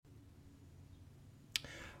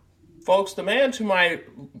Folks, the man to my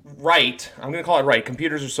right, I'm going to call it right.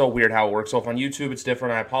 Computers are so weird how it works. So if on YouTube it's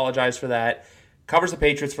different, I apologize for that. Covers the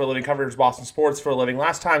Patriots for a living, covers Boston sports for a living.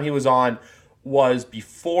 Last time he was on was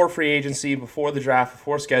before free agency, before the draft,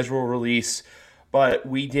 before schedule release. But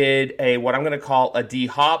we did a what I'm going to call a D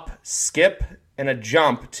hop, skip, and a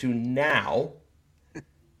jump to now.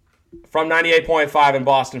 From 98.5 in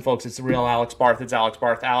Boston, folks, it's the real Alex Barth. It's Alex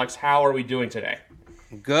Barth. Alex, how are we doing today?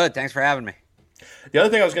 Good. Thanks for having me. The other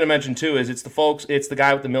thing I was going to mention too is it's the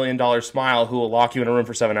guy with the $1 million smile who will lock you in a room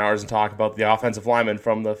for 7 hours and talk about the offensive lineman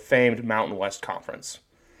from the famed Mountain West Conference.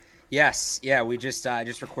 Yes. Yeah. We just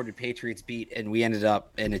recorded Patriots beat, and we ended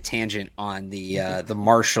up in a tangent on the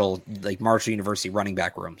Marshall University running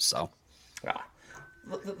back room. So Ah.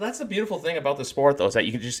 That's the beautiful thing about the sport, though, is that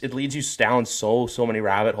it leads you down so many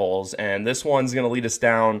rabbit holes, and this one's going to lead us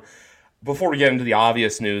down. Before we get into the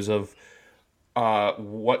obvious news of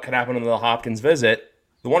what could happen in the Hopkins visit,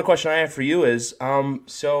 the one question I have for you is,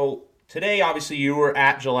 so today, obviously, you were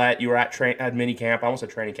at Gillette, you were at mini camp, I almost said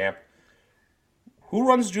training camp. Who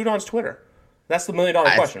runs Judon's Twitter? That's the $1 million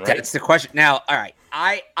question, right? That's the question. Now, all right.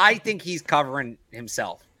 I think he's covering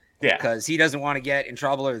himself. Yeah. Because he doesn't want to get in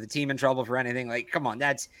trouble or the team in trouble for anything. Like, come on,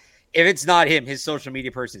 if it's not him, his social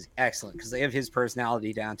media person is excellent because they have his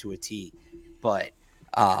personality down to a T. But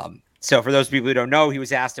so for those people who don't know, he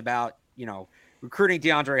was asked about, recruiting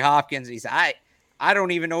DeAndre Hopkins. And he said, I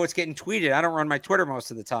don't even know what's getting tweeted. I don't run my Twitter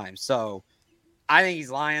most of the time. So I think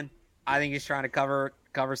he's lying. I think he's trying to cover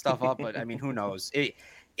stuff up. But I mean, who knows? If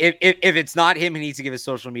it's not him, he needs to give his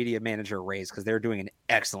social media manager a raise because they're doing an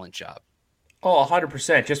excellent job. Oh,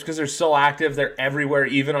 100%. Just because they're so active, they're everywhere,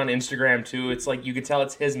 even on Instagram, too. It's like you could tell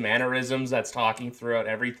it's his mannerisms that's talking throughout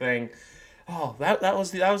everything. Oh, that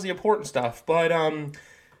was the important stuff. But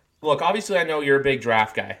look, obviously I know you're a big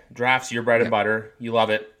draft guy. Draft's your bread and butter. You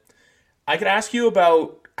love it. I could ask you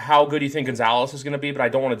about how good you think Gonzalez is going to be, but I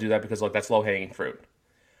don't want to do that because, look, that's low-hanging fruit.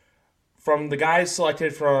 From the guys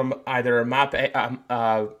selected from either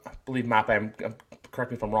I believe Mape,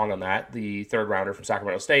 correct me if I'm wrong on that, the third rounder from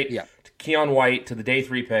Sacramento State, Yeah. to Keon White, to the day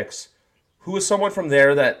 3 picks, who is someone from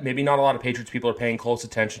there that maybe not a lot of Patriots people are paying close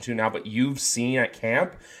attention to now, but you've seen at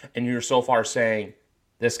camp, and you're so far saying,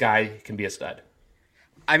 this guy can be a stud?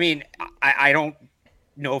 I mean, I don't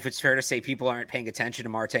know if it's fair to say people aren't paying attention to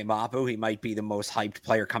Marte Mapu. He might be the most hyped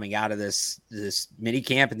player coming out of this mini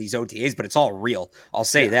camp and these OTAs, but it's all real. I'll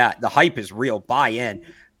say that. The hype is real. Buy in.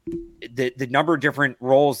 The number of different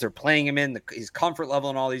roles they're playing him in, his comfort level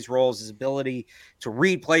in all these roles, his ability to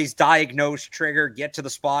read plays, diagnose, trigger, get to the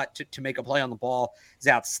spot to make a play on the ball is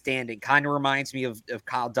outstanding. Kind of reminds me of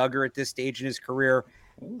Kyle Duggar at this stage in his career.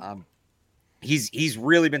 He's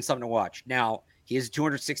really been something to watch. Now, he is a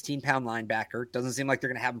 216-pound linebacker. Doesn't seem like they're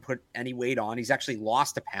going to have him put any weight on. He's actually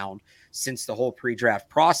lost a pound since the whole pre-draft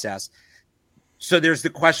process. So there's the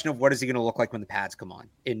question of what is he going to look like when the pads come on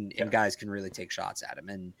and guys can really take shots at him.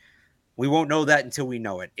 And we won't know that until we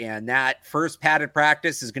know it. And that first padded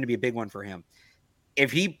practice is going to be a big one for him.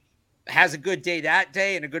 If he has a good day that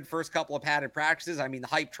day and a good first couple of padded practices, I mean, the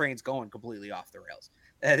hype train's going completely off the rails.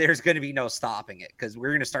 There's going to be no stopping it because we're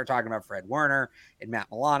going to start talking about Fred Warner and Matt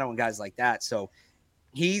Milano and guys like that. So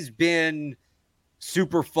he's been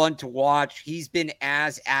super fun to watch. He's been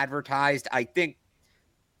as advertised. I think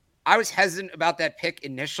I was hesitant about that pick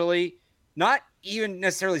initially, not even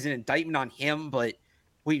necessarily as an indictment on him, but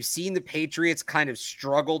we've seen the Patriots kind of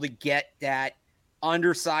struggle to get that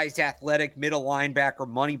undersized athletic middle linebacker,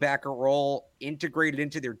 money backer role integrated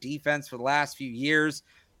into their defense for the last few years.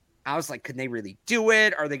 I was like, can they really do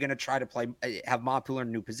it? Are they going to try to have Mapu in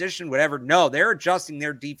a new position, whatever? No, they're adjusting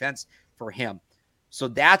their defense for him. So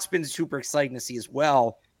that's been super exciting to see as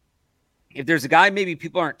well. If there's a guy maybe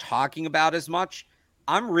people aren't talking about as much,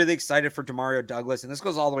 I'm really excited for Demario Douglas. And this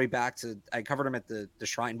goes all the way back to, I covered him at the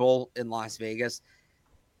Shrine Bowl in Las Vegas.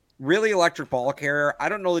 Really electric ball carrier. I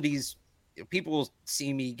don't know that people will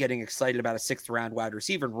see me getting excited about a 6th-round wide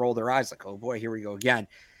receiver and roll their eyes like, oh boy, here we go again.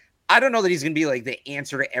 I don't know that he's going to be like the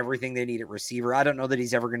answer to everything they need at receiver. I don't know that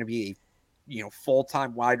he's ever going to be a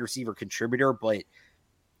full-time wide receiver contributor, but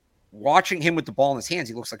watching him with the ball in his hands,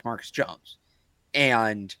 he looks like Marcus Jones.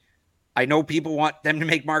 And I know people want them to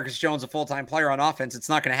make Marcus Jones a full-time player on offense. It's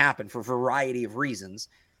not going to happen for a variety of reasons,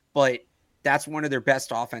 but that's one of their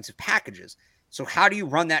best offensive packages. So how do you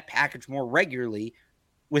run that package more regularly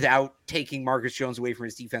without taking Marcus Jones away from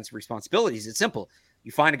his defensive responsibilities? It's simple.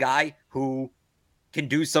 You find a guy who can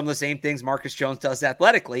do some of the same things Marcus Jones does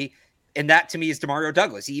athletically, and that to me is Demario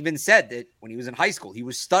Douglas. He even said that when he was in high school, he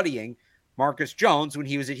was studying Marcus Jones when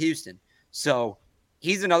he was at Houston. So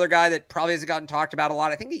he's another guy that probably hasn't gotten talked about a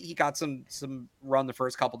lot. I think he got some run the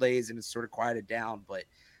first couple days and it's sort of quieted down, but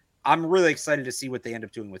I'm really excited to see what they end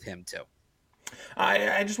up doing with him too.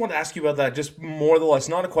 I just want to ask you about that, just more or less,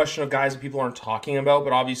 not a question of guys that people aren't talking about,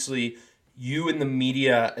 but obviously you in the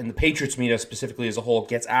media and the Patriots media specifically as a whole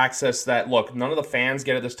gets access that, look, none of the fans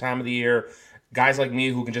get at this time of the year. Guys like me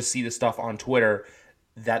who can just see the stuff on Twitter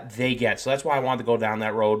that they get. So that's why I wanted to go down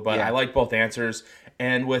that road, but I like both answers.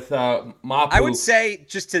 And with Mapu, I would say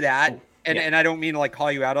just to that, and I don't mean to like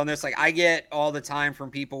call you out on this, like I get all the time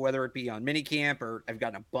from people, whether it be on minicamp or I've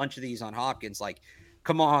gotten a bunch of these on Hopkins, like,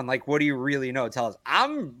 come on, like, what do you really know? Tell us.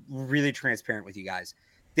 I'm really transparent with you guys.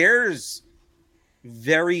 There's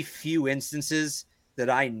very few instances that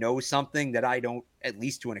I know something that I don't, at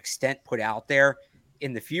least to an extent, put out there.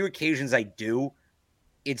 In the few occasions I do,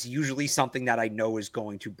 it's usually something that I know is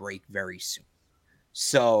going to break very soon.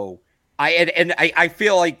 So I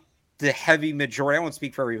feel like the heavy majority, I won't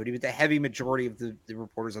speak for everybody, but the heavy majority of the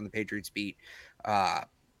reporters on the Patriots beat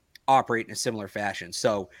operate in a similar fashion.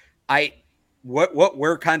 So what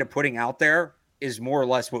we're kind of putting out there is more or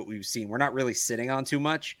less what we've seen. We're not really sitting on too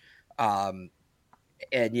much. And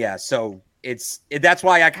yeah, so that's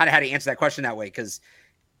why I kind of had to answer that question that way, because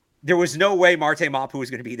there was no way Marte Mapu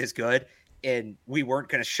was going to be this good, and we weren't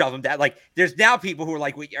going to shove him down. Like, there's now people who are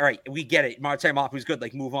like, all right, we get it. Marte Mapu's good.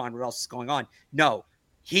 Like, move on. What else is going on? No,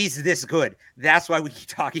 he's this good. That's why we keep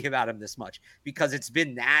talking about him this much, because it's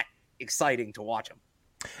been that exciting to watch him.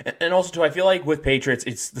 And also, too, I feel like with Patriots,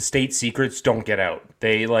 it's the state secrets don't get out.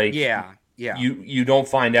 They, like, yeah. You don't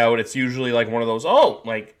find out. It's usually, like, one of those, oh,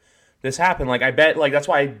 like, this happened. Like, I bet, like, that's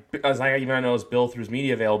why, as I even know, as Bill through his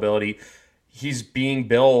media availability, he's being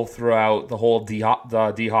Bill throughout the whole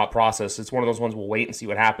D-Hop process. It's one of those ones we'll wait and see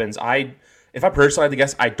what happens. If I personally had to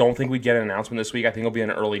guess, I don't think we'd get an announcement this week. I think it'll be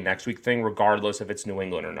an early next week thing, regardless if it's New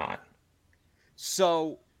England or not.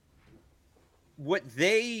 So,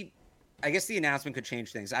 I guess the announcement could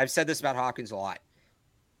change things. I've said this about Hawkins a lot.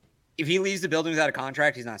 If he leaves the building without a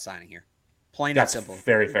contract, he's not signing here. Plain and simple. That's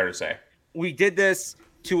very fair to say. We did this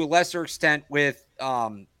to a lesser extent with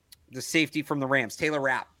the safety from the Rams, Taylor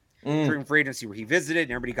Rapp, during free agency, where he visited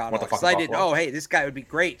and everybody got all excited. Oh, hey, this guy would be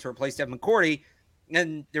great to replace Devin McCourty.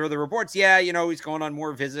 And there were the reports, he's going on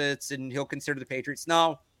more visits and he'll consider the Patriots.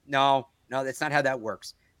 No, that's not how that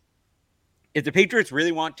works. If the Patriots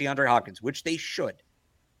really want DeAndre Hopkins, which they should,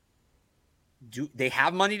 they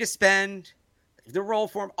have money to spend, the role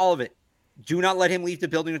for him, all of it. Do not let him leave the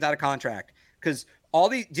building without a contract. Because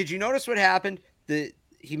did you notice what happened?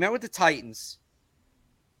 He met with the Titans.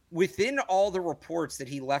 Within all the reports that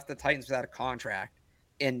he left the Titans without a contract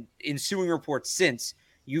and ensuing reports since,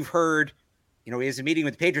 you've heard, he has a meeting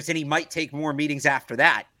with the Patriots and he might take more meetings after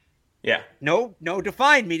that. Yeah. No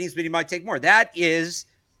defined meetings, but he might take more. That is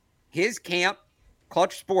his camp,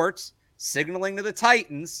 Clutch Sports, signaling to the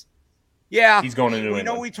Titans, he's going to New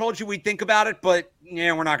England. We told you we'd think about it, but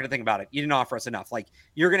we're not going to think about it. You didn't offer us enough. Like, if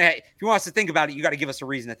you want us to think about it, you got to give us a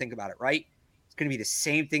reason to think about it, right? It's going to be the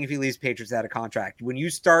same thing if he leaves Patriots out of contract. When you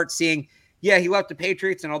start seeing, he left the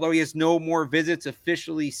Patriots, and although he has no more visits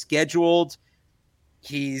officially scheduled,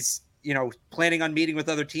 he's, planning on meeting with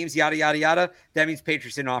other teams, yada, yada, yada, that means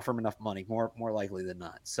Patriots didn't offer him enough money, more likely than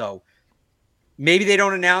not. So maybe they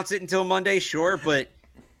don't announce it until Monday, sure, but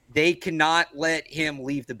they cannot let him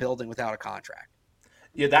leave the building without a contract.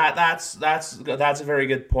 Yeah, that's a very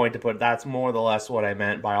good point to put. That's more or less what I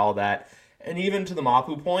meant by all that. And even to the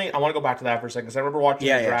Mapu point, I want to go back to that for a second, because I remember watching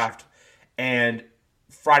the draft, and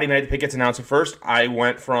Friday night the pick gets announced at first. I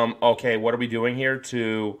went from, okay, what are we doing here,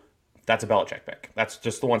 to that's a Belichick pick. That's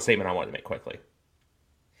just the one statement I wanted to make quickly.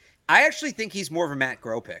 I actually think he's more of a Matt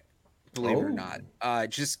Groh pick, believe it or not.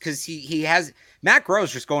 Just because he has – Matt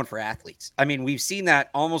Groh's just going for athletes. I mean, we've seen that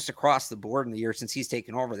almost across the board in the year since he's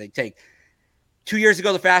taken over. They take – 2 years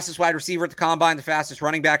ago, the fastest wide receiver at the Combine, the fastest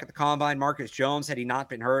running back at the Combine, Marcus Jones, had he not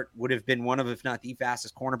been hurt, would have been one of, if not the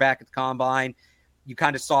fastest cornerback at the Combine. You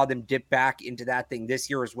kind of saw them dip back into that thing this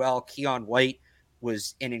year as well. Keon White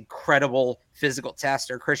was an incredible physical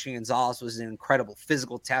tester. Christian Gonzalez was an incredible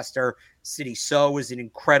physical tester. Sidney So was an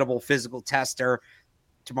incredible physical tester.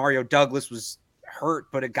 Demario Douglas was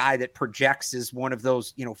hurt, but a guy that projects as one of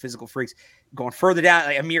those, physical freaks. Going further down,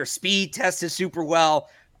 like Amir Speed tested super well.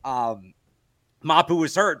 Mapu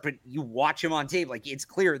was hurt, but you watch him on tape, like, it's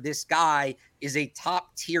clear this guy is a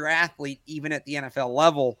top tier athlete, even at the NFL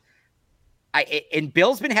level. And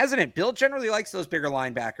Bill's been hesitant. Bill generally likes those bigger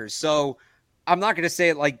linebackers. So I'm not going to say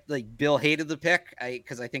it like Bill hated the pick,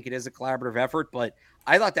 because I think it is a collaborative effort, but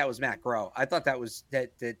I thought that was Matt Groh. I thought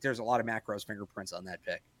that there's a lot of Matt Groh's fingerprints on that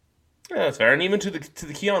pick. Yeah, that's fair. And even to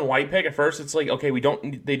the Keon White pick, at first it's like, okay,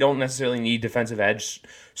 they don't necessarily need defensive edge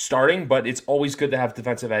starting, but it's always good to have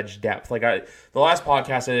defensive edge depth. Like the last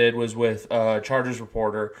podcast I did was with a Chargers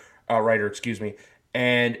reporter, writer, excuse me.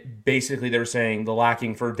 And basically, they were saying the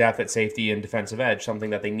lacking for depth at safety and defensive edge,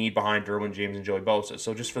 something that they need behind Derwin James and Joey Bosa.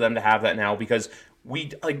 So just for them to have that now, because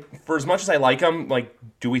we like, for as much as I like him, like,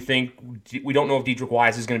 do we think we don't know if Deidrick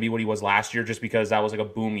Wise is going to be what he was last year, just because that was like a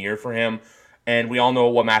boom year for him, and we all know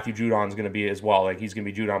what Matthew Judon is going to be as well. Like, he's going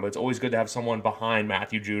to be Judon, but it's always good to have someone behind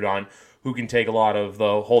Matthew Judon who can take a lot of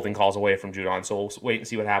the holding calls away from Judon. So we'll wait and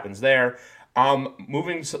see what happens there.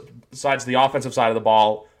 Moving besides the offensive side of the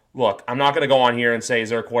ball. Look, I'm not going to go on here and say, is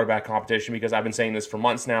there a quarterback competition? Because I've been saying this for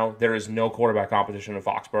months now. There is no quarterback competition in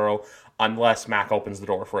Foxborough unless Mac opens the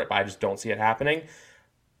door for it. But I just don't see it happening.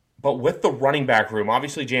 But with the running back room,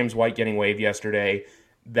 obviously James White getting waived yesterday,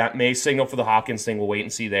 that may signal for the Hopkins thing. We'll wait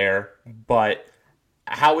and see there. But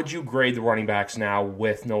how would you grade the running backs now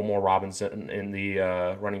with no more Robinson in the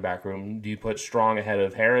running back room? Do you put Strong ahead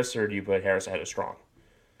of Harris, or do you put Harris ahead of Strong?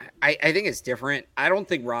 I think it's different. I don't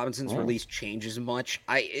think Robinson's release changes much.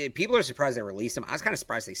 People are surprised they released him. I was kind of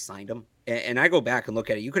surprised they signed him. And I go back and look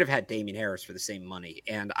at it. You could have had Damien Harris for the same money.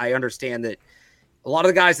 And I understand that a lot of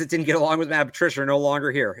the guys that didn't get along with Matt Patricia are no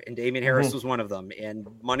longer here. And Damien Harris was one of them. And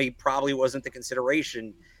money probably wasn't the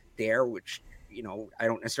consideration there, which, I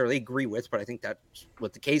don't necessarily agree with, but I think that's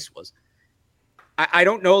what the case was. I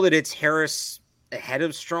don't know that it's Harris ahead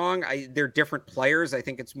of Strong. They're different players. I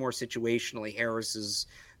think it's more situationally. Harris is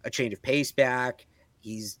a change of pace back.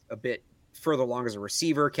 He's a bit further along as a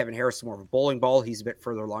receiver. Kevin Harris is more of a bowling ball. He's a bit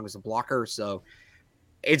further along as a blocker. So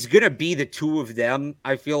it's going to be the two of them,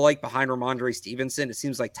 I feel like, behind Ramondre Stevenson. It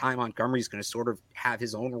seems like Ty Montgomery is going to sort of have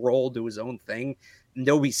his own role, do his own thing. And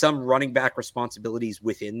there'll be some running back responsibilities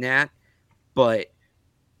within that. But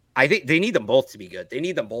I think they need them both to be good. They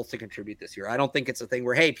need them both to contribute this year. I don't think it's a thing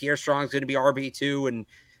where, hey, Pierre Strong's going to be RB2 and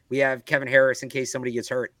we have Kevin Harris in case somebody gets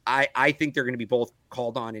hurt. I think they're going to be both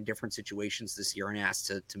called on in different situations this year and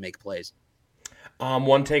asked to make plays.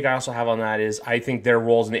 One take I also have on that is I think their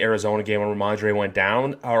roles in the Arizona game when Ramondre went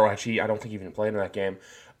down, or actually I don't think he even played in that game.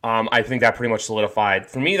 I think that pretty much solidified.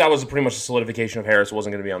 For me, that was pretty much a solidification of Harris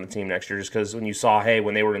wasn't going to be on the team next year, just because when you saw, hey,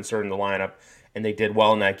 when they were inserted in the lineup and they did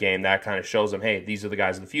well in that game, that kind of shows them, hey, these are the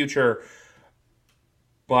guys of the future.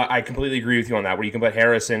 But I completely agree with you on that, where you can put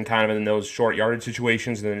Harris in kind of in those short yardage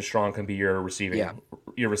situations, and then Strong can be your receiving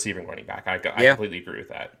running back. I completely agree with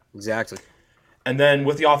that. Exactly. And then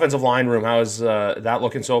with the offensive line room, how is that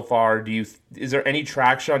looking so far? Is there any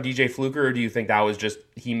traction on DJ Fluker, or do you think that was just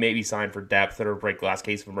he maybe signed for depth or break glass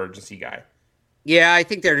case of emergency guy? Yeah, I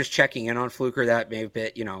think they're just checking in on Fluker. That may have been,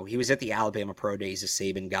 he was at the Alabama Pro Days, a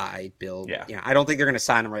Saban guy, Bill. Yeah. I don't think they're going to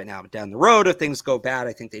sign him right now. But down the road, if things go bad,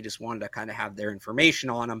 I think they just wanted to kind of have their information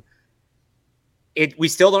on him. We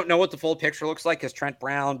still don't know what the full picture looks like because Trent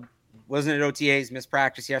Brown wasn't at OTAs, missed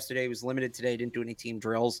practice yesterday, was limited today, didn't do any team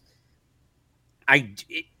drills.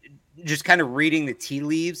 Just kind of reading the tea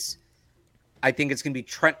leaves, I think it's going to be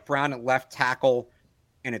Trent Brown at left tackle,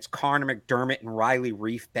 and it's Connor McDermott and Riley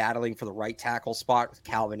Reif battling for the right tackle spot with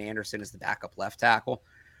Calvin Anderson as the backup left tackle.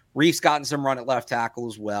 Reif's gotten some run at left tackle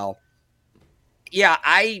as well. Yeah,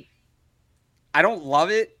 I don't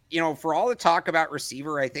love it. For all the talk about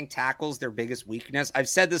receiver, I think tackle's their biggest weakness. I've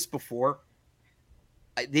said this before.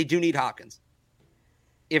 They do need Hopkins.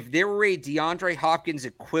 If there were a DeAndre Hopkins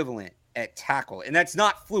equivalent at tackle, and that's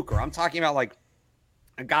not Fluker. I'm talking about like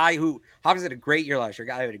a guy who Hopkins had a great year last year. A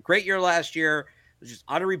guy who had a great year last year, was just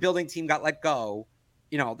on a rebuilding team, got let go,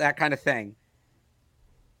 that kind of thing.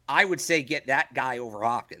 I would say get that guy over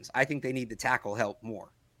Hopkins. I think they need the tackle help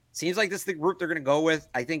more. Seems like this is the route they're going to go with.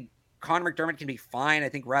 I think Connor McDermott can be fine. I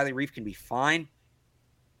think Riley Reif can be fine.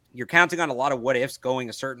 You're counting on a lot of what ifs going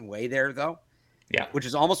a certain way there, though. Yeah. Which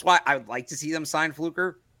is almost why I would like to see them sign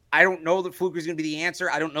Fluker. I don't know that Fluker's going to be the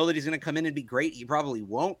answer. I don't know that he's going to come in and be great. He probably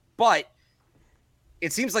won't. But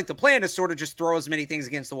it seems like the plan is sort of just throw as many things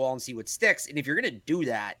against the wall and see what sticks. And if you're going to do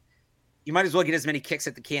that, you might as well get as many kicks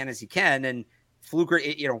at the can as you can. And Fluker,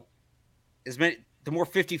 the more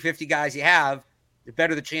 50-50 guys you have, the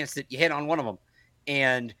better the chance that you hit on one of them.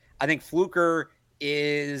 And I think Fluker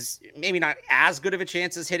is maybe not as good of a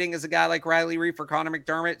chance as hitting as a guy like Riley Reif or Connor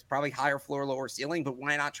McDermott. It's probably higher floor, lower ceiling, but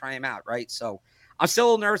why not try him out, right? So I'm still a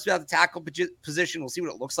little nervous about the tackle position. We'll see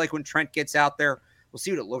what it looks like when Trent gets out there. We'll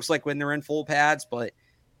see what it looks like when they're in full pads, but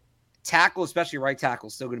tackle, especially right tackle,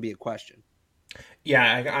 is still going to be a question.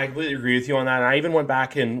 Yeah, I completely agree with you on that. And I even went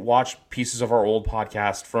back and watched pieces of our old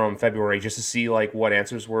podcast from February just to see what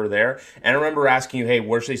answers were there. And I remember asking you, hey,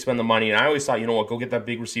 where should they spend the money? And I always thought, go get that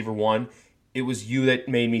big receiver one. It was you that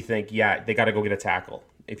made me think, yeah, they got to go get a tackle.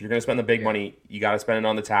 If you're going to spend the big money, you got to spend it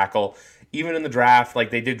on the tackle. even in the draft, like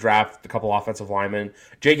they did draft a couple offensive linemen.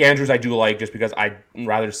 Jake Andrews I do like just because I'd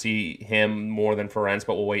rather see him more than Ferentz,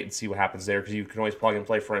 but we'll wait and see what happens there because you can always plug and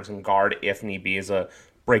play Ferentz and guard if need be as a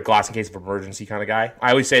break glass in case of emergency kind of guy.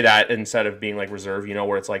 I always say that instead of being like reserve,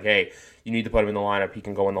 where it's like, hey, you need to put him in the lineup, he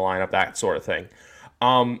can go in the lineup, that sort of thing.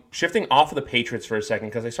 Shifting off of the Patriots for a second,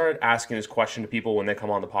 because I started asking this question to people when they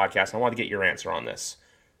come on the podcast, and I wanted to get your answer on this.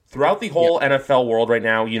 Throughout the whole NFL world right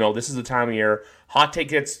now, this is the time of year, hot take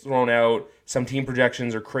gets thrown out, some team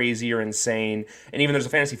projections are crazy or insane, and even there's a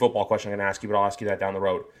fantasy football question I'm going to ask you, but I'll ask you that down the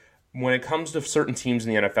road. When it comes to certain teams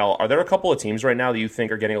in the NFL, are there a couple of teams right now that you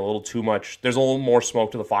think are getting a little too much, there's a little more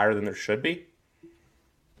smoke to the fire than there should be?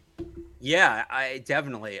 Yeah, I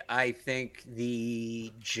think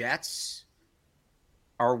the Jets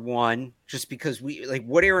are one, just because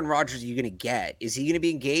what Aaron Rodgers are you going to get? Is he going to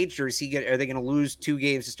be engaged, or are they going to lose 2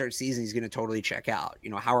 games to start the season? He's going to totally check out.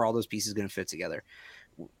 How are all those pieces going to fit together?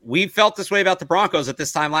 We felt this way about the Broncos at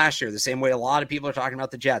this time last year, the same way a lot of people are talking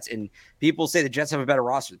about the Jets. And people say the Jets have a better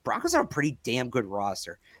roster. The Broncos have a pretty damn good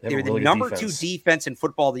roster. They were the number 2 defense in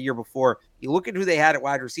football the year before. You look at who they had at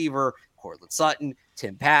wide receiver: Courtland Sutton,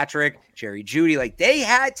 Tim Patrick, Jerry Jeudy. They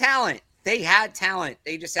had talent. They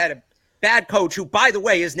just had a bad coach who, by the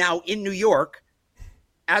way, is now in New York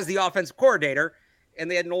as the offensive coordinator,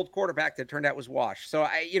 and they had an old quarterback that turned out was washed. So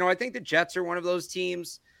I think the Jets are one of those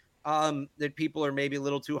teams that people are maybe a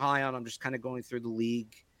little too high on. I'm just kind of going through the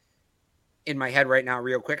league in my head right now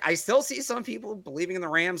real quick. I still see some people believing in the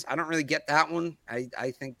Rams. I don't really get that one.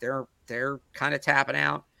 I think they're kind of tapping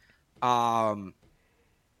out.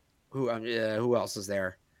 Who else is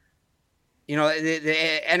there?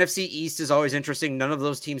 The NFC East is always interesting. None of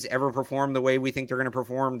those teams ever perform the way we think they're going to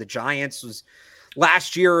perform. The Giants was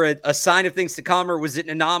last year a sign of things to come, or was it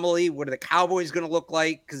an anomaly? What are the Cowboys going to look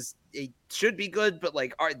like? Because they should be good, but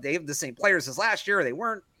are they have the same players as last year? They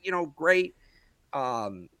weren't, great.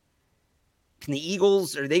 Can the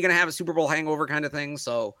Eagles, are they going to have a Super Bowl hangover kind of thing?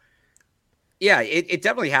 So yeah, it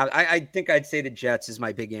definitely has. I think I'd say the Jets is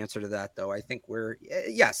my big answer to that, though. I think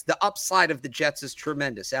the upside of the Jets is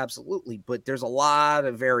tremendous, absolutely, but there's a lot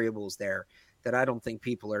of variables there that I don't think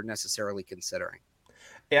people are necessarily considering.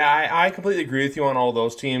 Yeah, I completely agree with you on all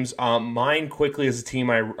those teams. Mine quickly is a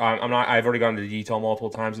team I've already gone into detail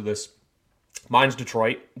multiple times with this. Mine's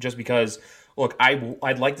Detroit, just because. Look,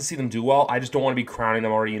 I'd like to see them do well. I just don't want to be crowning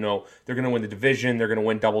them already. They're going to win the division. They're going to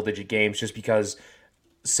win double-digit games, just because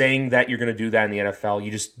saying that you're going to do that in the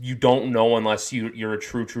NFL, you don't know unless you're a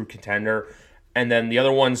true contender. And then the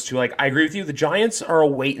other ones too, I agree with you. The Giants are a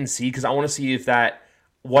wait and see, because I want to see if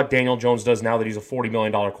what Daniel Jones does now that he's a $40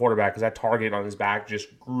 million quarterback, because that target on his back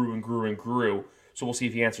just grew and grew and grew. So we'll see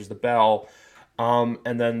if he answers the bell.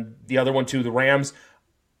 And then the other one too, the Rams.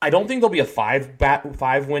 I don't think they'll be a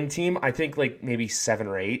 5-win team. I think maybe 7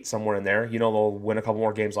 or 8, somewhere in there. They'll win a couple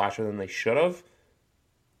more games last year than they should have.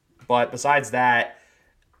 But besides that,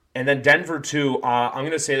 and then Denver too. I'm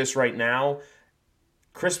going to say this right now.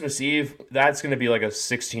 Christmas Eve, that's going to be like a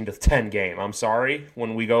 16-10 game. I'm sorry.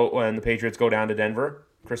 When the Patriots go down to Denver,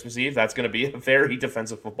 Christmas Eve, that's going to be a very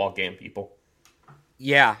defensive football game, people.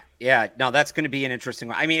 Yeah. No, that's going to be an interesting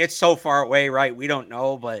one. I mean, it's so far away, right? We don't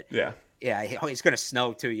know, but yeah, it's going to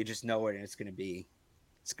snow too. You just know it, and it's going to be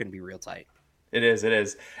real tight. It is.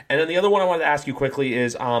 And then the other one I wanted to ask you quickly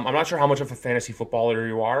is, I'm not sure how much of a fantasy footballer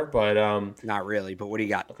you are, but not really. But what do you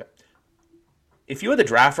got? Okay. If you had the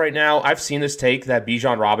draft right now, I've seen this take that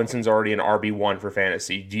Bijan Robinson's already an RB1 for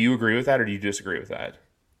fantasy. Do you agree with that, or do you disagree with that?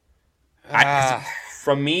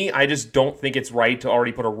 From me, I just don't think it's right to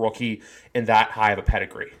already put a rookie in that high of a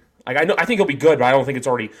pedigree. I think he'll be good, but I don't think it's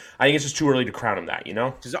already. I think it's just too early to crown him that.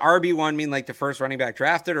 Does RB1 mean the first running back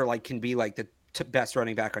drafted, or can be the best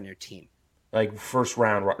running back on your team? First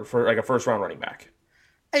round running back.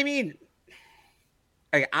 I mean,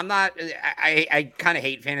 I'm not. I kind of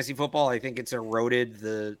hate fantasy football. I think it's eroded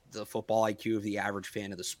the football IQ of the average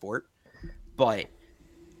fan of the sport. But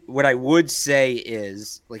what I would say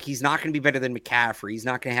is, he's not going to be better than McCaffrey. He's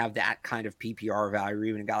not going to have that kind of PPR value, or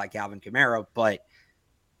even a guy like Alvin Kamara. But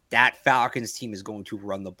that Falcons team is going to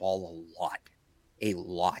run the ball a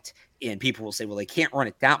lot. And people will say, well, they can't run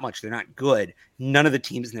it that much. They're not good. None of the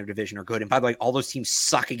teams in their division are good. And by the way, all those teams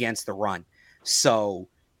suck against the run. So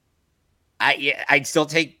I'd still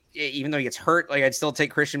take, even though he gets hurt, I'd still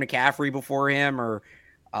take Christian McCaffrey before him, or,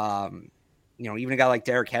 even a guy like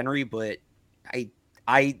Derrick Henry. But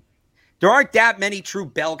there aren't that many true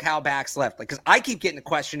bell cow backs left. Because I keep getting the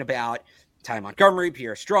question about Ty Montgomery,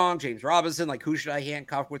 Pierre Strong, James Robinson. Who should I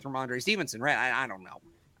handcuff with Ramondre Stevenson? Right? I don't know.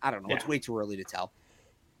 Yeah. It's way too early to tell.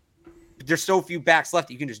 But there's so few backs left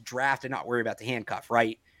that you can just draft and not worry about the handcuff,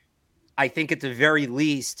 right? I think at the very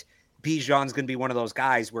least, Bijan's going to be one of those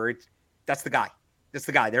guys where that's the guy. That's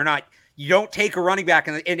the guy. They're not. You don't take a running back,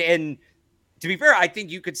 and to be fair, I think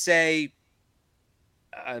you could say.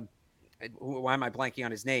 Why am I blanking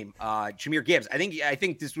on his name? Jahmyr Gibbs. I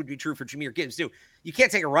think this would be true for Jahmyr Gibbs too. You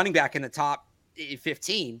can't take a running back in the top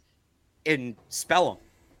 15 and spell him.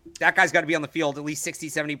 That guy's got to be on the field at least 60,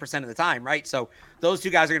 70% of the time, right? So those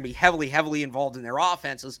two guys are going to be heavily, heavily involved in their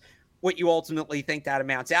offenses. What you ultimately think that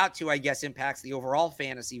amounts out to, I guess, impacts the overall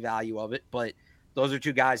fantasy value of it. But those are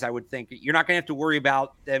two guys I would think you're not going to have to worry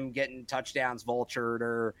about them getting touchdowns vultured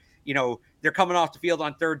or, they're coming off the field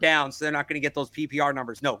on third down, so they're not going to get those PPR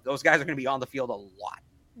numbers. No, those guys are going to be on the field a lot.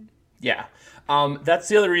 Yeah. That's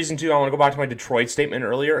the other reason, too. I want to go back to my Detroit statement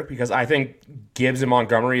earlier because I think Gibbs and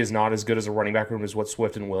Montgomery is not as good as a running back room as what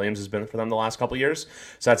Swift and Williams has been for them the last couple of years.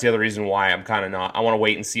 So that's the other reason why I'm kind of not. I want to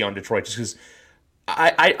wait and see on Detroit just because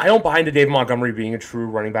I don't buy into David Montgomery being a true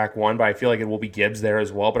running back one, but I feel like it will be Gibbs there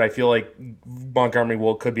as well. But I feel like Montgomery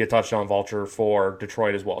could be a touchdown vulture for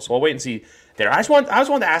Detroit as well. So I'll wait and see there. I just wanted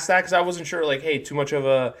to ask that because I wasn't sure, like, hey, too much of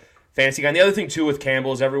a fancy guy. And the other thing, too, with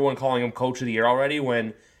Campbell is everyone calling him Coach of the Year already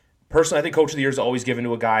when personally I think Coach of the Year is always given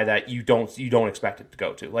to a guy that you don't expect it to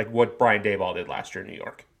go to, like what Brian Daboll did last year in New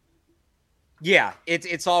York. Yeah,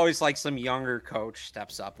 it's always like some younger coach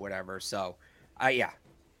steps up, whatever. So,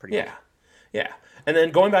 pretty good. Yeah. And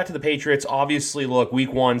then going back to the Patriots, obviously, look,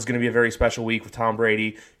 week 1 is going to be a very special week with Tom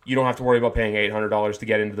Brady. You don't have to worry about paying $800 to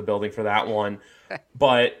get into the building for that one.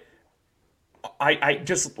 But I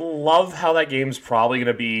just love how that game's probably going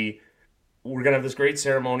to be. We're going to have this great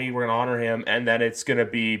ceremony. We're going to honor him. And then it's going to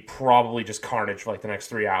be probably just carnage for like the next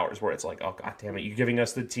 3 hours where it's like, oh, God damn it. You're giving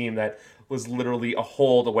us the team that was literally a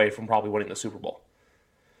hold away from probably winning the Super Bowl.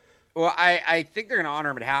 Well, I think they're going to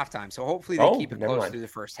honor him at halftime. So hopefully they keep it close through the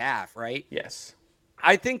first half, right? Yes.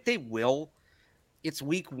 I think they will. It's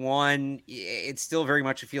week 1. It's still very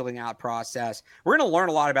much a fielding out process. We're going to learn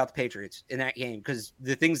a lot about the Patriots in that game because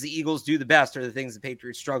the things the Eagles do the best are the things the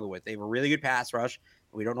Patriots struggle with. They have a really good pass rush.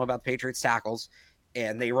 We don't know about the Patriots tackles,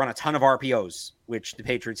 and they run a ton of RPOs, which the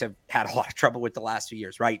Patriots have had a lot of trouble with the last few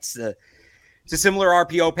years, right? It's a similar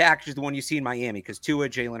RPO package to the one you see in Miami because Tua,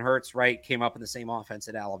 Jalen Hurts, right, came up in the same offense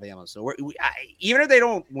at Alabama. So even if they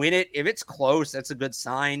don't win it, if it's close, that's a good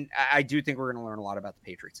sign. I do think we're going to learn a lot about the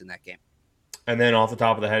Patriots in that game. And then off the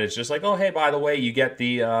top of the head, it's just like, oh, hey, by the way, you get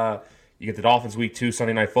the Dolphins week 2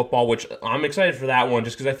 Sunday Night Football, which I'm excited for that one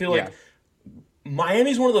just because I feel like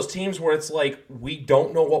Miami's one of those teams where it's like we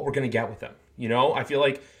don't know what we're going to get with them. I feel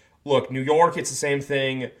like, look, New York, it's the same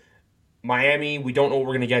thing. Miami, we don't know what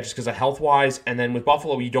we're going to get just because of health-wise. And then with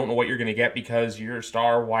Buffalo, you don't know what you're going to get because your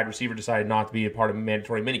star wide receiver decided not to be a part of a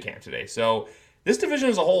mandatory minicamp today. So this division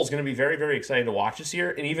as a whole is going to be very, very exciting to watch this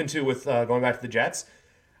year. And even, too, with going back to the Jets,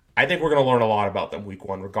 I think we're going to learn a lot about them week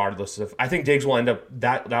 1, regardless of – I think Diggs will end up –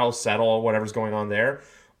 that'll settle whatever's going on there.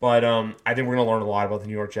 But I think we're going to learn a lot about the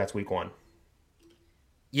New York Jets week 1.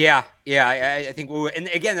 Yeah, I think and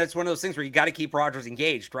again, that's one of those things where you got to keep Rodgers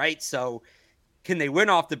engaged, right? So can they win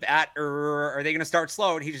off the bat, or are they going to start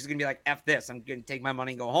slow and he's just going to be like, F this, I'm going to take my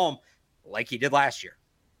money and go home like he did last year?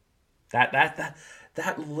 That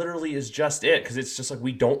literally is just it because it's just like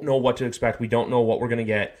we don't know what to expect. We don't know what we're going to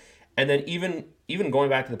get. And then even going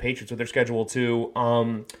back to the Patriots with their schedule too,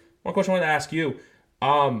 one question I wanted to ask you.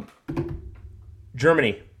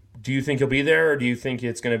 Germany, do you think you'll be there or do you think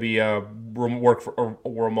it's going to be a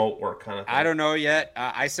remote work kind of thing? I don't know yet.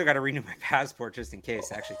 I still got to renew my passport just in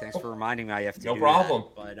case. Actually, thanks for reminding me I have to do problem.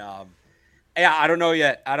 That. But I don't know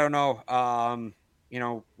yet. I don't know.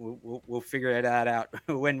 We'll figure that out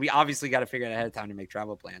when we obviously got to figure it ahead of time to make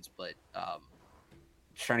travel plans. But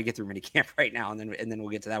just trying to get through minicamp right now, and then we'll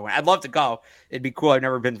get to that one. I'd love to go. It'd be cool. I've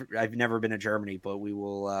never been to Germany, but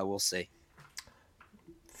we'll see.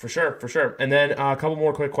 For sure. And then a couple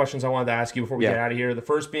more quick questions I wanted to ask you before we get out of here. The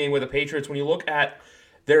first being with the Patriots, when you look at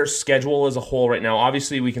their schedule as a whole right now,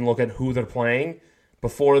 obviously we can look at who they're playing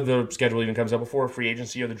before the schedule even comes up, before free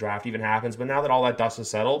agency or the draft even happens. But now that all that dust is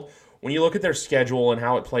settled, when you look at their schedule and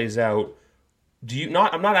how it plays out, I'm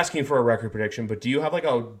not asking for a record prediction, but do you have like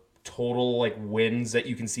a total like wins that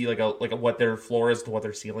you can see like a what their floor is to what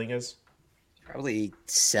their ceiling is? Probably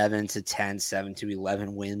 7 to 10, 7 to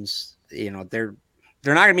 11 wins.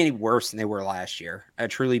 They're not going to be any worse than they were last year. I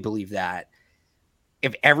truly believe that.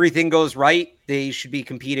 If everything goes right, they should be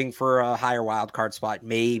competing for a higher wild card spot.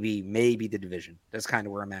 Maybe the division. That's kind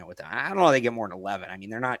of where I'm at with them. I don't know if they get more than 11. I mean,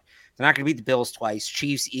 they're not going to beat the Bills twice.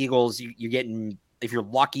 Chiefs, Eagles, you're getting, if you're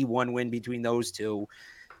lucky, one win between those two.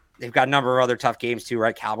 They've got a number of other tough games too,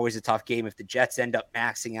 right? Cowboys a tough game. If the Jets end up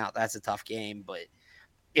maxing out, that's a tough game. But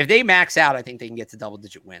if they max out, I think they can get to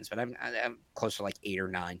double-digit wins. But I'm close to like 8 or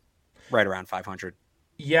 9, right around 500.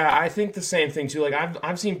 Yeah, I think the same thing too. Like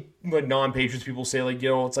I've seen like non-Patriots people say like,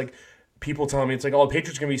 it's like people telling me it's like, oh, the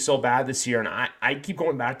Patriots are gonna be so bad this year, and I keep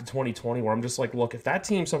going back to 2020 where I'm just like, look, if that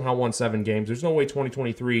team somehow won 7 games, there's no way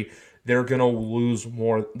 2023 they're gonna lose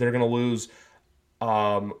more. They're gonna lose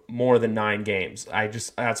more than 9 games.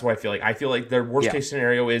 That's what I feel like. I feel like their worst Yeah. case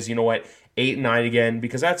scenario is 8 and 9 again,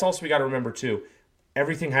 because that's also we got to remember too.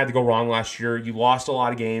 Everything had to go wrong last year. You lost a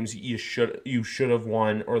lot of games you should have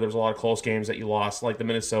won, or there's a lot of close games that you lost, like the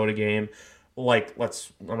Minnesota game. Like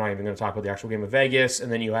I'm not even going to talk about the actual game of Vegas, and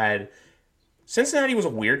then you had Cincinnati was a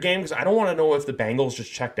weird game because I don't want to know if the Bengals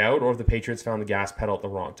just checked out or if the Patriots found the gas pedal at the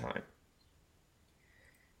wrong time.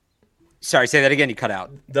 Sorry, say that again. You cut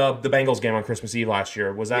out. The Bengals game on Christmas Eve last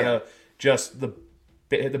year, was that just the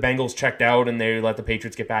Bengals checked out and they let the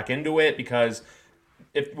Patriots get back into it? Because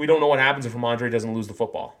if we don't know what happens if Ramondre doesn't lose the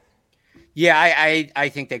football. Yeah, I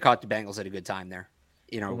think they caught the Bengals at a good time there.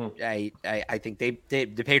 I think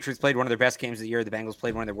the Patriots played one of their best games of the year. The Bengals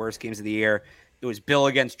played one of their worst games of the year. It was Bill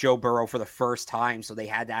against Joe Burrow for the first time, so they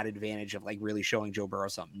had that advantage of like really showing Joe Burrow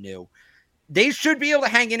something new. They should be able to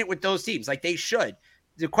hang in it with those teams. Like they should.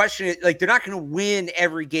 The question is, like, they're not going to win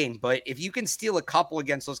every game, but if you can steal a couple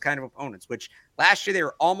against those kind of opponents, which last year they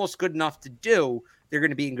were almost good enough to do, they're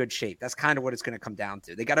going to be in good shape. That's kind of what it's going to come down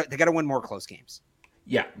to. They got to win more close games.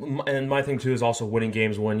 Yeah, and my thing too is also winning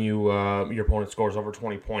games when your opponent scores over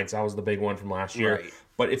 20 points. That was the big one from last year. Right.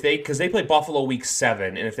 But because they play Buffalo week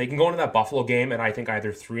 7, and if they can go into that Buffalo game and I think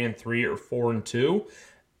either 3-3 or 4-2,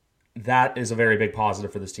 that is a very big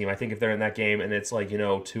positive for this team. I think if they're in that game and it's like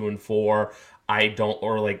 2-4, I don't,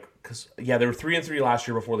 or like, because they were 3-3 last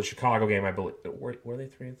year before the Chicago game, I believe. Were they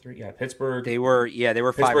 3-3? Yeah, Pittsburgh. They were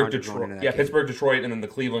Pittsburgh, 500 Detroit. game. Pittsburgh, Detroit, and then the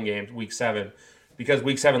Cleveland game, week 7. Because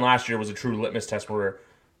week 7 last year was a true litmus test where,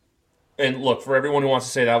 and look, for everyone who wants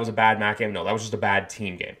to say that was a bad MAC game, no, that was just a bad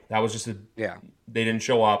team game. That was just they didn't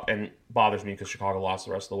show up, and bothers me because Chicago lost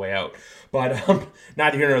the rest of the way out. But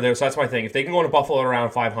neither here nor there. So that's my thing. If they can go into Buffalo at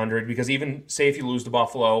around 500, because even say if you lose to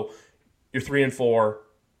Buffalo, you're 3-4.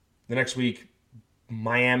 The next week,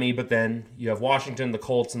 Miami, but then you have Washington, the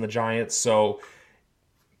Colts, and the Giants. So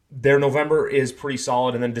their November is pretty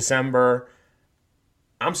solid, and then December.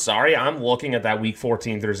 I'm sorry, I'm looking at that Week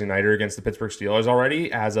 14 Thursday nighter against the Pittsburgh Steelers already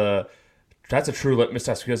that's a true litmus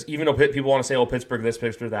test, because even though people want to say, oh, Pittsburgh this,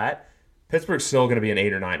 Pittsburgh that, Pittsburgh's still going to be an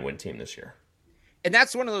 8 or 9 win team this year. And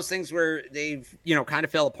that's one of those things where they've, kind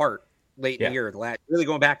of fell apart late in the year. Really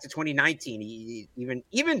going back to 2019,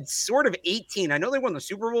 even sort of 18. I know they won the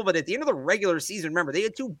Super Bowl, but at the end of the regular season, remember, they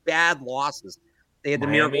had 2 bad losses. They had the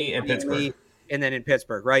Miami and Pittsburgh. And then in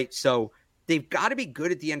Pittsburgh, right? So they've got to be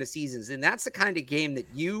good at the end of seasons. And that's the kind of game that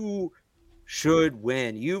you should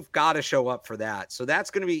win. You've got to show up for that. So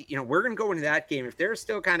that's going to be, we're going to go into that game. If they're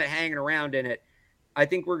still kind of hanging around in it, I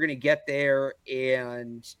think we're going to get there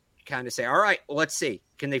and kind of say, all right, well, let's see.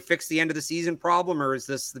 Can they fix the end of the season problem, or is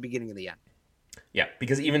this the beginning of the end? Yeah,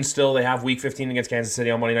 because even still, they have Week 15 against Kansas City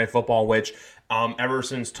on Monday Night Football, which ever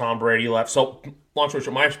since Tom Brady left. So, long story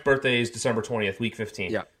short, my birthday is December 20th, Week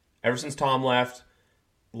 15. Yeah. Ever since Tom left,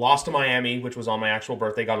 lost to Miami, which was on my actual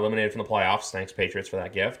birthday, got eliminated from the playoffs. Thanks, Patriots, for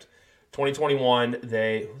that gift. 2021, who did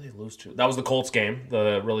they lose to? That was the Colts game,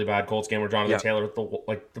 the really bad Colts game where Jonathan Taylor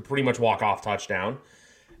with the pretty much walk-off touchdown.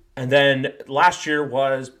 And then last year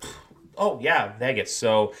was, Vegas.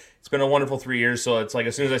 So it's been a wonderful 3 years. So it's like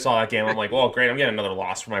as soon as I saw that game, I'm like, well, great, I'm getting another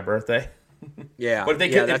loss for my birthday. Yeah, but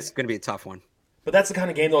that's going to be a tough one. But that's the kind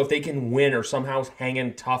of game, though, if they can win or somehow hang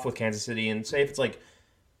in tough with Kansas City, and say if it's like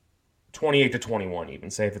 28-21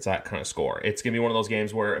 even, say if it's that kind of score, it's going to be one of those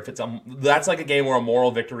games where if that's like a game where a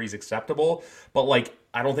moral victory is acceptable, but like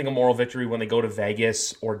I don't think a moral victory when they go to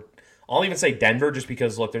Vegas, or I'll even say Denver, just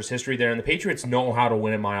because look, there's history there and the Patriots know how to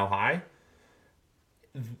win at Mile High,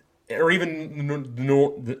 or even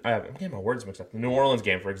I'm getting my words mixed up, the New Orleans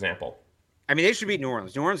game, for example. I mean, they should beat New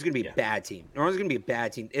Orleans. New Orleans is going to be a bad team. New Orleans is going to be a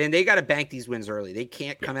bad team. And they got to bank these wins early. They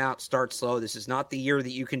can't come out, start slow. This is not the year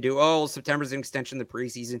that you can do, September's an extension of the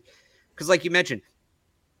preseason. Because like you mentioned,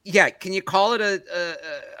 can you call it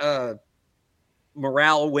a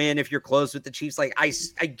morale win if you're close with the Chiefs? Like, I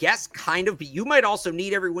guess kind of, but you might also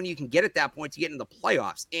need every win you can get at that point to get into the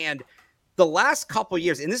playoffs. And the last couple of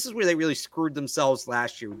years, and this is where they really screwed themselves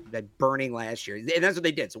last year, that burning last year. And that's what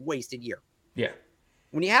they did. It's a wasted year. Yeah.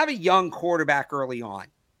 When you have a young quarterback early on,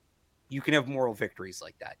 you can have moral victories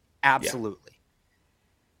like that. Absolutely.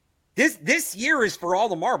 Yeah. This year is for all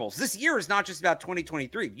the marbles. This year is not just about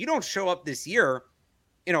 2023. You don't show up this year,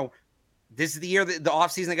 this is the year that the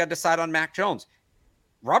offseason they got to decide on Mac Jones.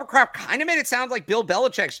 Robert Kraft kind of made it sound like Bill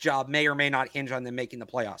Belichick's job may or may not hinge on them making the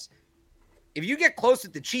playoffs. If you get close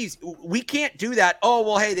with the Chiefs, we can't do that. Oh,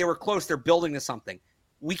 well, hey, they were close. They're building to something.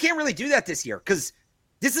 we can't really do that this year because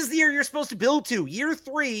this is the year you're supposed to build to. Year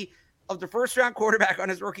 3 of the first round quarterback on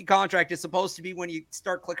his rookie contract is supposed to be when you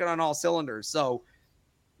start clicking on all cylinders. So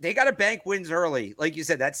they got to bank wins early. Like you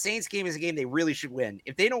said, that Saints game is a game they really should win.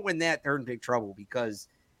 If they don't win that, they're in big trouble because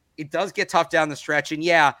it does get tough down the stretch. And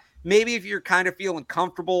yeah, maybe if you're kind of feeling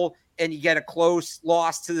comfortable and you get a close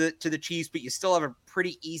loss to the Chiefs, but you still have a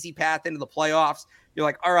pretty easy path into the playoffs, you're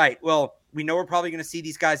like, all right, well, we know we're probably going to see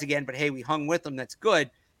these guys again, but hey, we hung with them. That's good.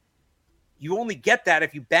 You only get that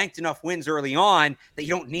if you banked enough wins early on that you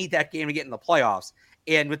don't need that game to get in the playoffs.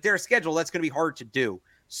 And with their schedule, that's going to be hard to do.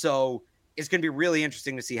 So it's going to be really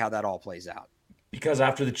interesting to see how that all plays out. Because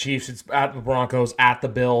after the Chiefs, it's at the Broncos, at the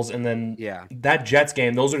Bills, and then that Jets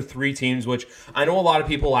game, those are 3 teams, which I know a lot of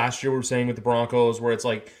people last year were saying with the Broncos where it's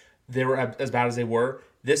like they were as bad as they were.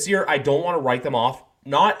 This year, I don't want to write them off.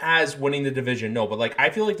 Not as winning the division, no, but like I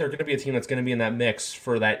feel like they're going to be a team that's going to be in that mix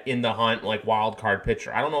for that in the hunt, like wild card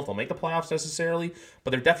picture. I don't know if they'll make the playoffs necessarily, but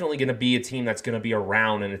they're definitely going to be a team that's going to be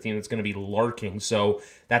around and a team that's going to be lurking. So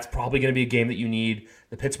that's probably going to be a game that you need.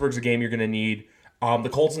 The Pittsburgh's a game you're going to need. The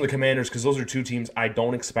Colts and the Commanders, because those are 2 teams I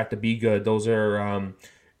don't expect to be good. Those are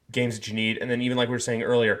games that you need. And then even like we were saying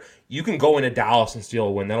earlier, you can go into Dallas and steal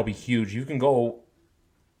a win. That'll be huge. You can go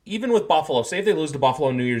even with Buffalo, say if they lose to Buffalo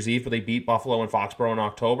on New Year's Eve, but they beat Buffalo in Foxborough in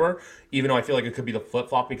October, even though I feel like it could be the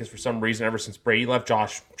flip-flop because for some reason, ever since Brady left,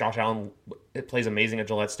 Josh Allen plays amazing at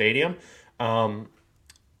Gillette Stadium.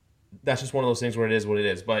 That's just one of those things where it is what it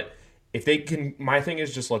is. But if they can, my thing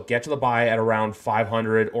is just look, get to the bye at around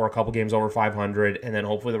 500 or a couple games over 500, and then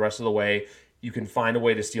hopefully the rest of the way you can find a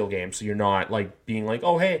way to steal games so you're not like being like,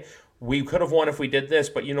 oh, hey, we could have won if we did this,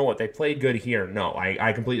 but you know what? They played good here. No,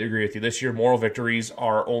 I completely agree with you. This year, moral victories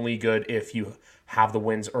are only good if you have the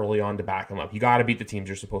wins early on to back them up. You got to beat the teams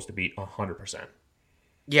you're supposed to beat 100%.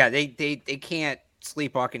 Yeah, they can't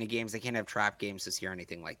sleepwalk into games. They can't have trap games this year or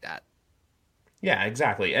anything like that. Yeah,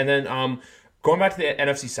 exactly. And then going back to the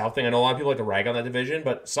NFC South thing, I know a lot of people like to rag on that division,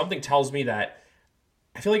 but something tells me that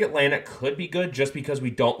I feel like Atlanta could be good just because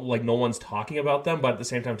we don't, like, no one's talking about them, but at the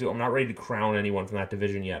same time, too, I'm not ready to crown anyone from that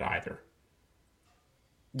division yet either.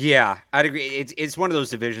 Yeah, I'd agree. It's one of those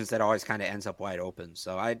divisions that always kind of ends up wide open,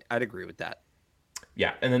 so I'd agree with that.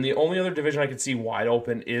 Yeah, and then the only other division I could see wide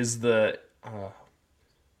open is the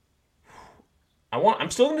I'm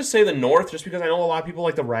still going to say the North just because I know a lot of people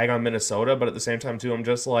like to rag on Minnesota, but at the same time, too, I'm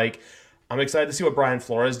just like, I'm excited to see what Brian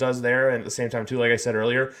Flores does there, and at the same time, too, like I said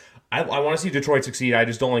earlier, I want to see Detroit succeed. I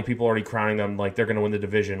just don't like people already crowning them like they're going to win the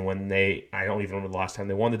division when I don't even remember the last time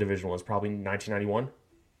they won the division was probably 1991.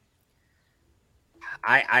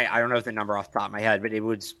 I don't know the number off the top of my head, but it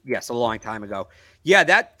was, yes, a long time ago. Yeah,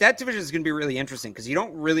 that division is going to be really interesting because you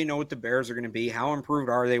don't really know what the Bears are going to be. How improved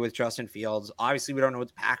are they with Justin Fields? Obviously, we don't know what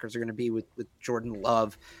the Packers are going to be with Jordan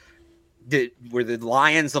Love. Were the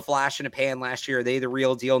Lions the flash in a pan last year? Are they the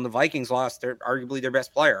real deal? And the Vikings lost arguably their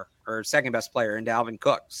best player or second best player in Dalvin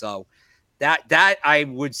Cook. So that I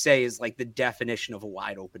would say is like the definition of a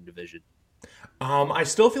wide open division. I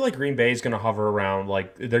still feel like Green Bay is going to hover around.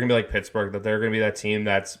 Like they're going to be like Pittsburgh, that they're going to be that team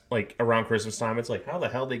that's like around Christmas time. It's like, how the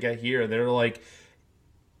hell did they get here? They're like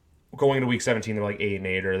going into week 17, they're like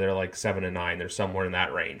 8-8, or they're like 7-9. They're somewhere in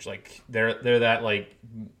that range. Like they're that like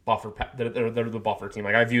buffer. They're the buffer team.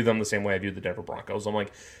 Like I view them the same way I view the Denver Broncos. I'm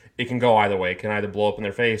like, it can go either way. It can either blow up in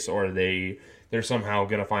their face, or they're somehow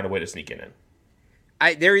going to find a way to sneak it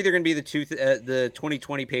in. They're either going to be the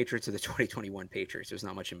 2020 Patriots or the 2021 Patriots. There's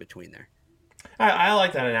not much in between there. I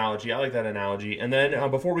like that analogy. And then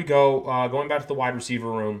before we go, going back to the wide receiver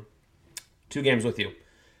room, 2 games with you.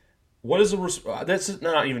 What is that's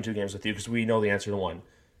not even 2 games with you because we know the answer to one.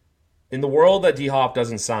 In the world that D-Hop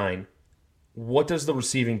doesn't sign, what does the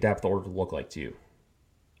receiving depth order look like to you?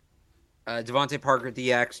 Devontae Parker at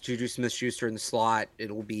the X, Juju Smith-Schuster in the slot.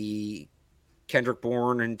 It'll be Kendrick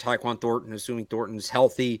Bourne and Tyquan Thornton, assuming Thornton's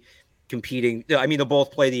healthy, competing. I mean, they'll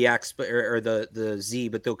both play the X or the Z,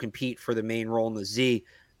 but they'll compete for the main role in the Z.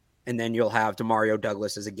 And then you'll have Demario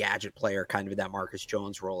Douglas as a gadget player, kind of in that Marcus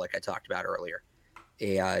Jones role, like I talked about earlier.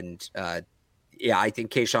 And I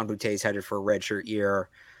think Kayshon Boutte is headed for a redshirt year.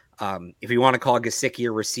 If you want to call Gesicki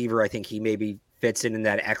a receiver, I think he maybe fits in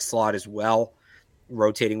that X slot as well,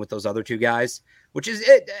 rotating with those other 2 guys, which is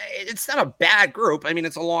it. It's not a bad group. I mean,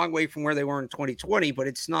 it's a long way from where they were in 2020, but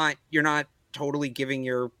it's not. You're not totally giving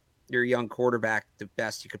your young quarterback the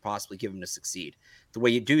best you could possibly give him to succeed. The way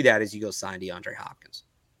you do that is you go sign DeAndre Hopkins.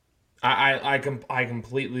 I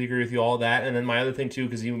completely agree with you all that. And then my other thing too,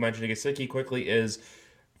 because you mentioned Gesicki quickly, is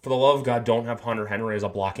For the love of God, don't have Hunter Henry as a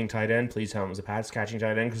blocking tight end. Please have him as a pass catching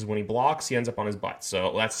tight end because when he blocks, he ends up on his butt.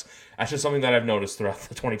 So that's just something that I've noticed throughout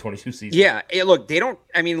the 2022 season. Yeah, look, they don't.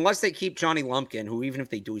 I mean, unless they keep Johnny Lumpkin, who even if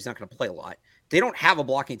they do, he's not going to play a lot. They don't have a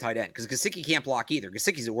blocking tight end because Gesicki can't block either.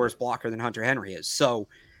 Gesicki's a worse blocker than Hunter Henry is. So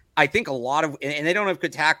I think a lot of, and they don't have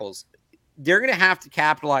good tackles. They're going to have to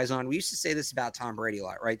capitalize on. We used to say this about Tom Brady a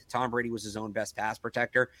lot, right? Tom Brady was his own best pass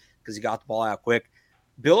protector because he got the ball out quick.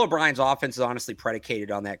 Bill O'Brien's offense is honestly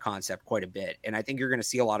predicated on that concept quite a bit. And I think you're going to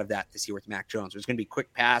see a lot of that this year with Mac Jones. There's going to be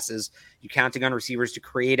quick passes. You're counting on receivers to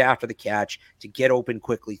create after the catch, to get open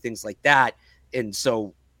quickly, things like that. And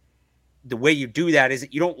so the way you do that is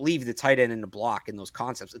that you don't leave the tight end in the block in those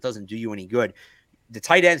concepts. It doesn't do you any good. The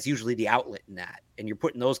tight end is usually the outlet in that. And you're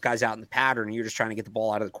putting those guys out in the pattern and you're just trying to get the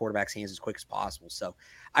ball out of the quarterback's hands as quick as possible. So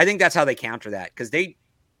I think that's how they counter that because they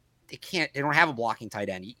don't have a blocking tight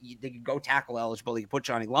end. They could go tackle eligible. They could put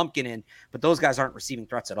Johnny Lumpkin in, but those guys aren't receiving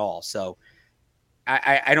threats at all. So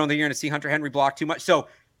I don't think you're going to see Hunter Henry block too much. So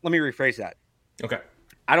let me rephrase that. Okay.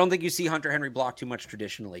 I don't think you see Hunter Henry block too much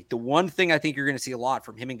traditionally. The one thing I think you're going to see a lot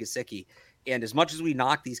from him and Gesicki, and as much as we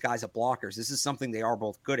knock these guys at blockers, this is something they are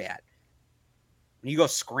both good at. When you go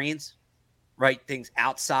screens, right, things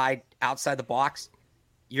outside the box,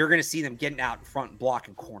 you're going to see them getting out in front and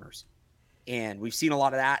blocking corners. And we've seen a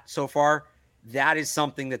lot of that so far. That is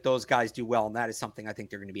something that those guys do well, and that is something I think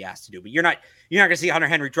they're going to be asked to do. But you're not going to see Hunter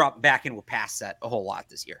Henry drop back into a pass set a whole lot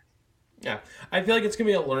this year. Yeah, I feel like it's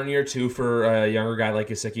going to be a learning year, too, for a younger guy like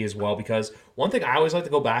Gesicki as well, because one thing I always like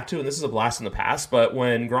to go back to, and this is a blast in the past, but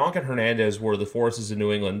when Gronk and Hernandez were the forces in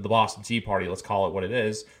New England, the Boston Tea Party, let's call it what it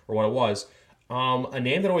is, or what it was, a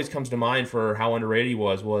name that always comes to mind for how underrated he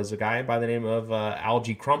was a guy by the name of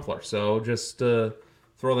Algie Crumpler. So just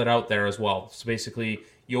throw that out there as well. So basically,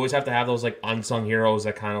 you always have to have those like unsung heroes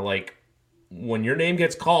that kind of like, when your name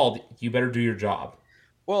gets called, you better do your job.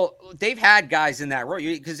 Well, they've had guys in that role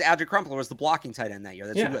because Algie Crumpler was the blocking tight end that year.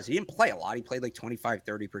 That's who he was. He didn't play a lot. He played like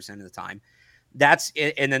 25-30% of the time. That's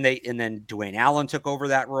it. And then Dwayne Allen took over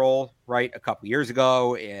that role, right, a couple years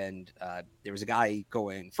ago. And there was a guy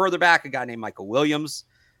going further back, a guy named Michael Williams,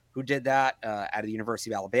 who did that out of the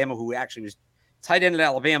University of Alabama, who actually was tight end at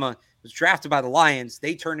Alabama, was drafted by the Lions.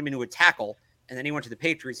 They turned him into a tackle, and then he went to the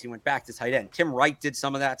Patriots. He went back to tight end. Tim Wright did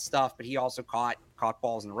some of that stuff, but he also caught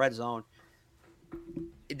balls in the red zone.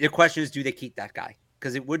 The question is, do they keep that guy?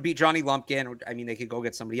 Because it would be Johnny Lumpkin. Or, I mean, they could go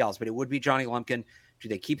get somebody else, but it would be Johnny Lumpkin. Do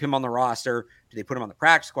they keep him on the roster? Do they put him on the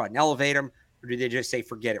practice squad and elevate him? Or do they just say,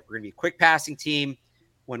 forget it? We're going to be a quick passing team.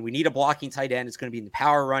 When we need a blocking tight end, it's going to be in the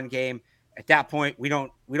power run game. At that point, we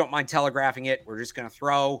don't mind telegraphing it. We're just going to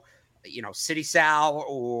throw, City Sal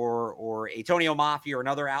or Antonio Mafia or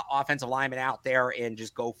another offensive lineman out there and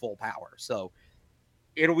just go full power. So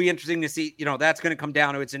it'll be interesting to see. That's going to come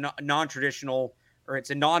down to it's a non-traditional or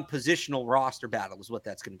it's a non-positional roster battle is what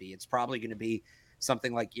that's going to be. It's probably going to be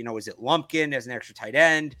something like, is it Lumpkin as an extra tight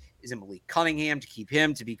end? Is it Malik Cunningham to keep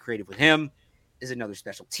him, to be creative with him? Is it another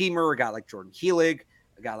special teamer, a guy like Jordan Heelig,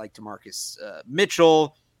 a guy like DeMarcus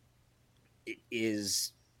Mitchell?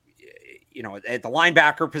 Is, at the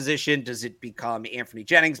linebacker position, does it become Anthony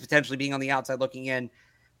Jennings potentially being on the outside looking in?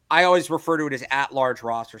 I always refer to it as at-large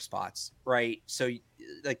roster spots, right? So,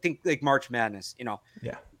 think like March Madness,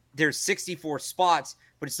 Yeah. There's 64 spots,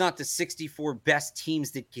 but it's not the 64 best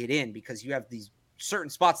teams that get in because you have these certain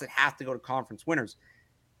spots that have to go to conference winners.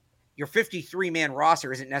 Your 53-man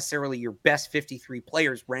roster isn't necessarily your best 53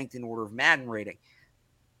 players ranked in order of Madden rating.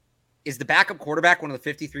 Is the backup quarterback one of the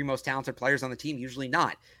 53 most talented players on the team? Usually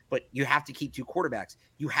not, but you have to keep 2 quarterbacks.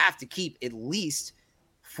 You have to keep at least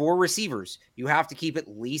 4 receivers. You have to keep at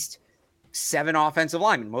least 7 offensive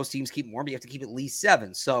linemen. Most teams keep more, but you have to keep at least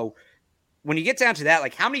 7. So when you get down to that,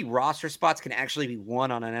 like how many roster spots can actually be won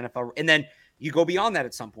on an NFL? And then you go beyond that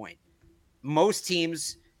at some point. Most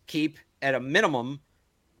teams keep at a minimum,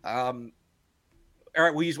 all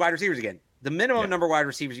right, we'll use wide receivers again. The minimum number of wide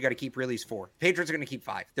receivers you got to keep really is 4. Patriots are going to keep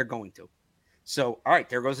 5. They're going to. So, all right,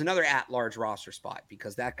 there goes another at-large roster spot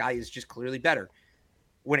because that guy is just clearly better.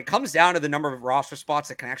 When it comes down to the number of roster spots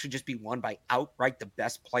that can actually just be won by outright the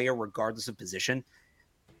best player regardless of position,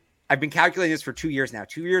 I've been calculating this for 2 years now.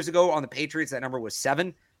 2 years ago on the Patriots, that number was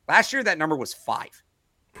 7. Last year, that number was 5.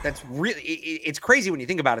 That's really, it's crazy when you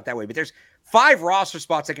think about it that way, but there's 5 roster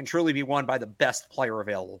spots that can truly be won by the best player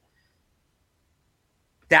available.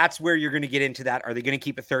 That's where you're going to get into that. Are they going to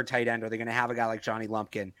keep a third tight end? Are they going to have a guy like Johnny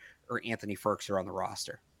Lumpkin or Anthony Firkser on the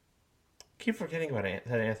roster? Keep forgetting about that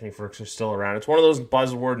Anthony Firkser still around. It's one of those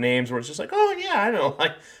buzzword names where it's just like, oh yeah, I know,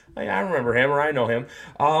 I remember him or I know him.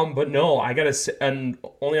 But no, I gotta say, and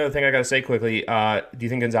only other thing I gotta say quickly, do you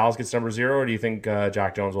think Gonzalez gets number 0 or do you think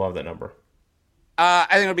Jack Jones will have that number? I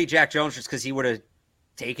think it'll be Jack Jones just because he would have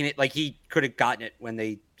taken it. Like, he could have gotten it when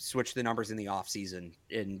they switched the numbers in the offseason.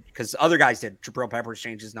 And because other guys did. Jabril Peppers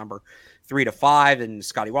changed his number 3 to 5, and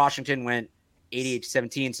Scotty Washington went 88 to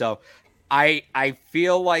 17. So I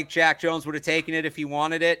feel like Jack Jones would have taken it if he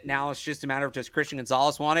wanted it. Now it's just a matter of, does Christian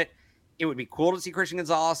Gonzalez want it? It would be cool to see Christian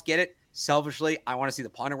Gonzalez get it. Selfishly, I want to see the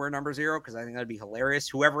punter wear number 0 because I think that'd be hilarious.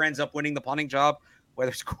 Whoever ends up winning the punting job,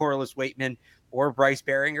 whether it's Corliss Waitman or Bryce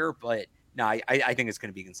Behringer, but no, I think it's going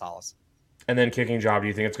to be Gonzalez. And then kicking job, do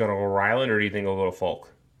you think it's going to go Ryland or do you think it'll go to Folk?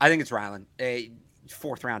 I think it's Ryland, a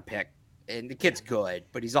 4th-round pick. And the kid's good,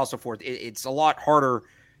 but he's also 4th. It's a lot harder.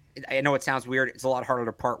 I know it sounds weird. It's a lot harder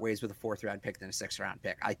to part ways with a 4th-round pick than a 6th-round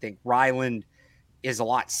pick. I think Ryland is a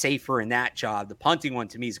lot safer in that job. The punting one,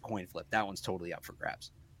 to me, is a coin flip. That one's totally up for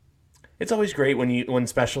grabs. It's always great when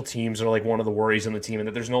special teams are like one of the worries in the team, and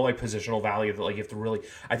that there's no like positional value that like you have to really.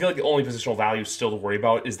 I feel like the only positional value still to worry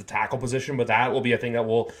about is the tackle position, but that will be a thing that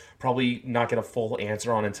we'll probably not get a full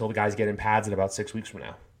answer on until the guys get in pads in about 6 weeks from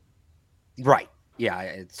now. Right. Yeah,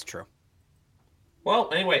 it's true.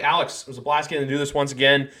 Well, anyway, Alex, it was a blast getting to do this once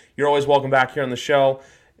again. You're always welcome back here on the show.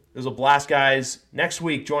 It was a blast, guys. Next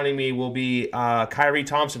week, joining me will be Kyrie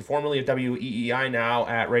Thompson, formerly of WEEI, now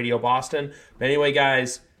at Radio Boston. But anyway,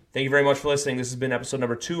 guys, thank you very much for listening. This has been episode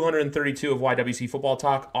number 232 of YWC Football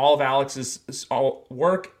Talk. All of Alex's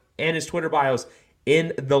work and his Twitter bios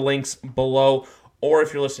in the links below. Or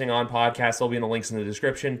if you're listening on podcast, they'll be in the links in the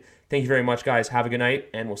description. Thank you very much, guys. Have a good night,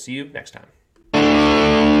 and we'll see you next time.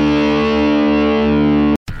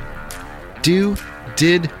 Do,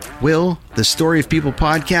 did, will, the Story of People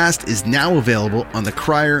podcast is now available on the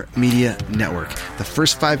Crier Media Network. The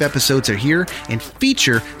first 5 episodes are here and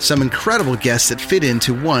feature some incredible guests that fit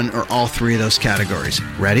into one or all 3 of those categories.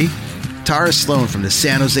 Ready? Tara Sloan from the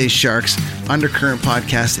San Jose Sharks Undercurrent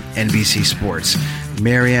podcast at NBC Sports.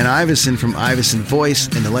 Marianne Iveson from Iveson Voice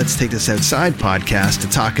and the Let's Take This Outside podcast to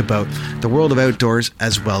talk about the world of outdoors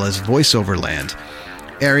as well as voiceover land.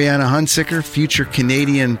 Ariana Hunsicker, future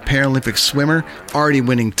Canadian Paralympic swimmer, already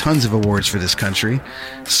winning tons of awards for this country.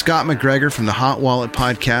 Scott McGregor from the Hot Wallet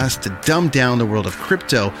podcast to dumb down the world of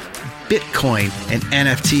crypto, Bitcoin, and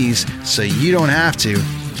NFTs so you don't have to.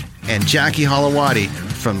 And Jackie Holowati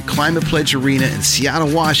from Climate Pledge Arena in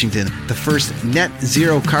Seattle, Washington, the first net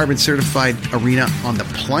zero carbon certified arena on the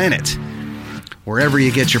planet. Wherever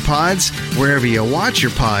you get your pods, wherever you watch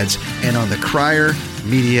your pods, and on the Crier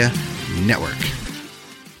Media Network.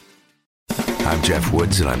 I'm Jeff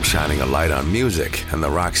Woods, and I'm shining a light on music and the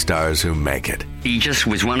rock stars who make it. He just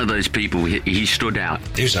was one of those people, he stood out.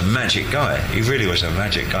 He was a magic guy. He really was a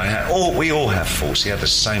magic guy. We all have faults. He had the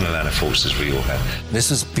same amount of faults as we all had.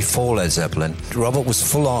 This was before Led Zeppelin. Robert was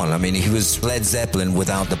full on. I mean, he was Led Zeppelin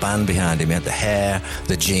without the band behind him. He had the hair,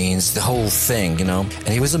 the jeans, the whole thing, you know. And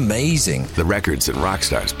he was amazing. The Records and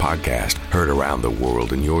Rockstars podcast, heard around the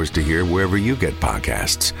world and yours to hear wherever you get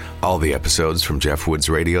podcasts. All the episodes from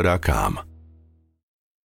JeffWoodsRadio.com.